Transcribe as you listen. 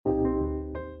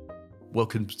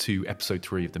Welcome to episode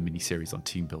 3 of the mini-series on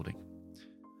team building.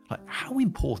 How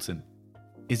important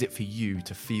is it for you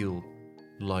to feel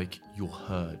like you're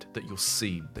heard, that you're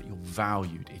seen, that you're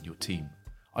valued in your team?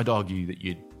 I'd argue that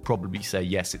you'd probably say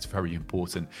yes, it's very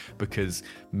important, because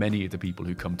many of the people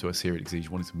who come to us here at Exige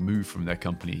wanting to move from their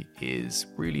company is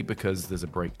really because there's a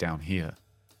breakdown here.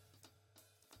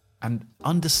 And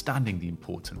understanding the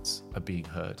importance of being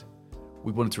heard,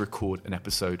 we wanted to record an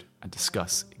episode and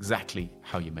discuss exactly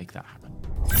how you make that happen.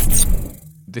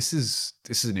 This is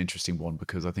an interesting one,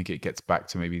 because I think it gets back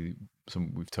to maybe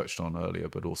some we've touched on earlier,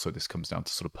 but also this comes down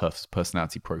to sort of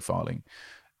personality profiling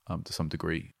to some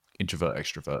degree. Introvert,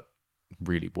 extrovert,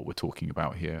 really what we're talking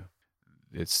about here.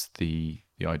 It's the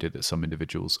idea that some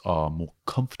individuals are more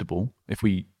comfortable. If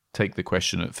we take the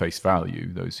question at face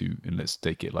value, those who, and let's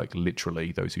take it like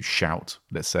literally, those who shout,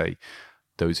 let's say,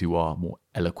 those who are more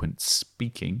eloquent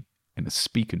speaking in a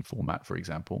speaking format, for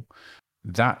example,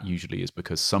 that usually is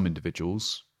because some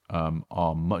individuals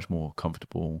are much more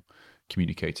comfortable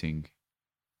communicating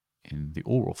in the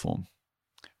oral form.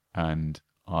 And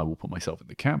I will put myself in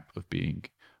the camp of being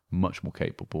much more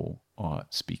capable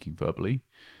at speaking verbally.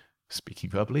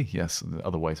 Speaking verbally, yes,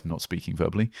 other ways of not speaking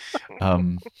verbally.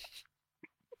 There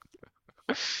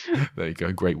you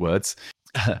go, great words.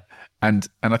 And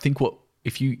I think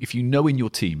if you know in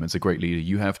your team as a great leader,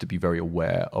 you have to be very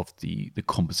aware of the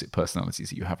composite personalities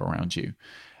that you have around you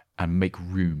and make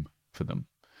room for them.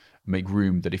 Make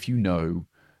room that if you know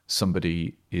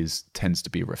somebody tends to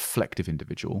be a reflective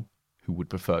individual who would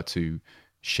prefer to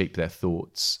shape their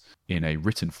thoughts in a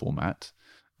written format,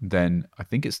 then I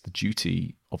think it's the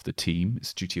duty of the team,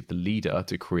 it's the duty of the leader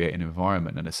to create an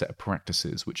environment and a set of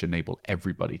practices which enable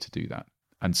everybody to do that.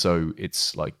 And so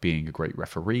it's like being a great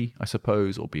referee, I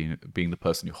suppose, or being the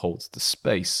person who holds the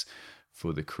space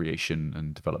for the creation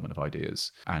and development of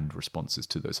ideas and responses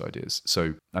to those ideas.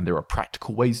 So, and there are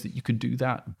practical ways that you can do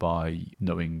that by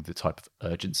knowing the type of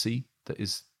urgency that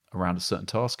is around a certain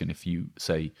task. And if you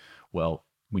say, well,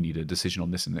 we need a decision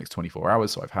on this in the next 24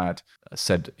 hours. So I've had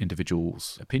said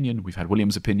individual's opinion. We've had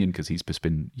William's opinion because he's just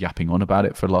been yapping on about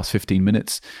it for the last 15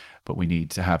 minutes, but we need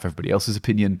to have everybody else's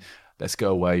opinion. Let's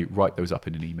go away, write those up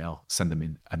in an email, send them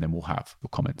in, and then we'll have your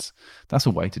comments. That's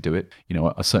a way to do it. You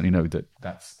know, I certainly know that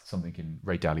that's something in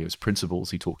Ray Dalio's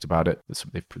principles. He talked about it.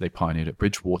 They pioneered at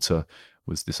Bridgewater,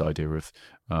 was this idea of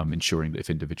ensuring that if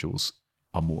individuals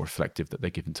are more reflective, that they're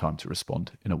given time to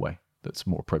respond in a way that's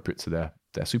more appropriate to their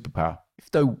superpower. If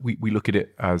though we look at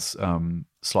it as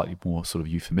slightly more sort of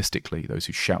euphemistically, those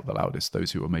who shout the loudest,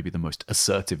 those who are maybe the most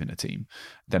assertive in a team,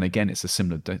 then again, it's a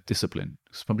similar discipline.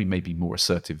 It's probably maybe more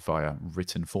assertive via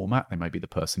written format. They may be the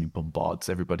person who bombards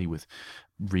everybody with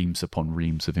reams upon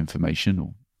reams of information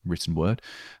or written word.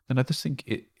 Then I just think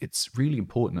it's really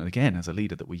important, again, as a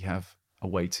leader, that we have a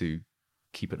way to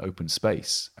keep an open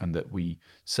space and that we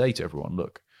say to everyone,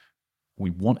 look,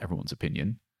 we want everyone's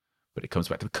opinion, but it comes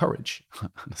back to courage and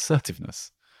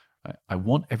assertiveness. Right? I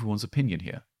want everyone's opinion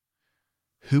here.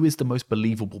 Who is the most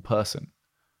believable person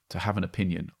to have an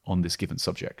opinion on this given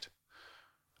subject?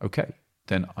 Okay,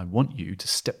 then I want you to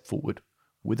step forward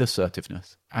with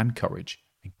assertiveness and courage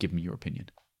and give me your opinion.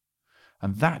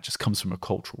 And that just comes from a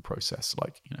cultural process.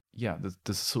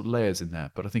 There's sort of layers in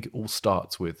there, but I think it all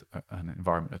starts with an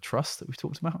environment of trust that we've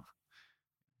talked about.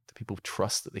 Do people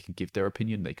trust that they can give their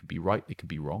opinion? They can be right, they can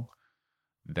be wrong.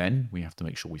 Then we have to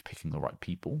make sure we're picking the right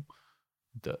people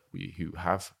who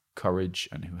have courage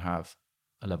and who have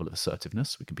a level of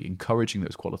assertiveness. We can be encouraging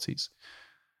those qualities.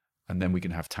 And then we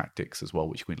can have tactics as well,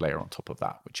 which we can layer on top of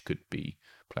that, which could be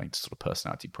playing to sort of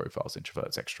personality profiles,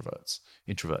 introverts,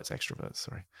 extroverts,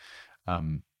 sorry.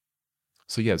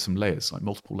 So yeah, some layers, like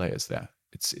multiple layers there.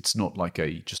 It's not like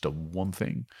just a one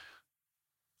thing,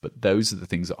 but those are the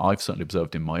things that I've certainly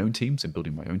observed in my own teams, in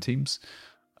building my own teams.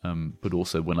 But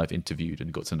also when I've interviewed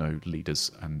and got to know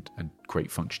leaders and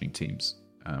great functioning teams,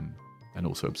 and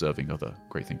also observing other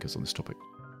great thinkers on this topic.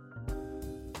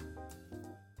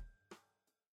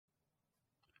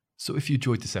 So if you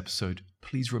enjoyed this episode,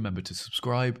 please remember to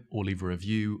subscribe or leave a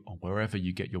review on wherever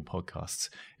you get your podcasts.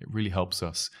 It really helps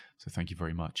us, so thank you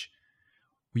very much.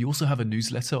 We also have a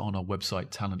newsletter on our website,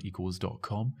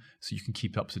 talentequals.com, so you can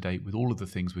keep up to date with all of the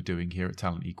things we're doing here at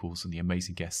Talent Equals and the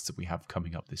amazing guests that we have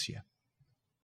coming up this year.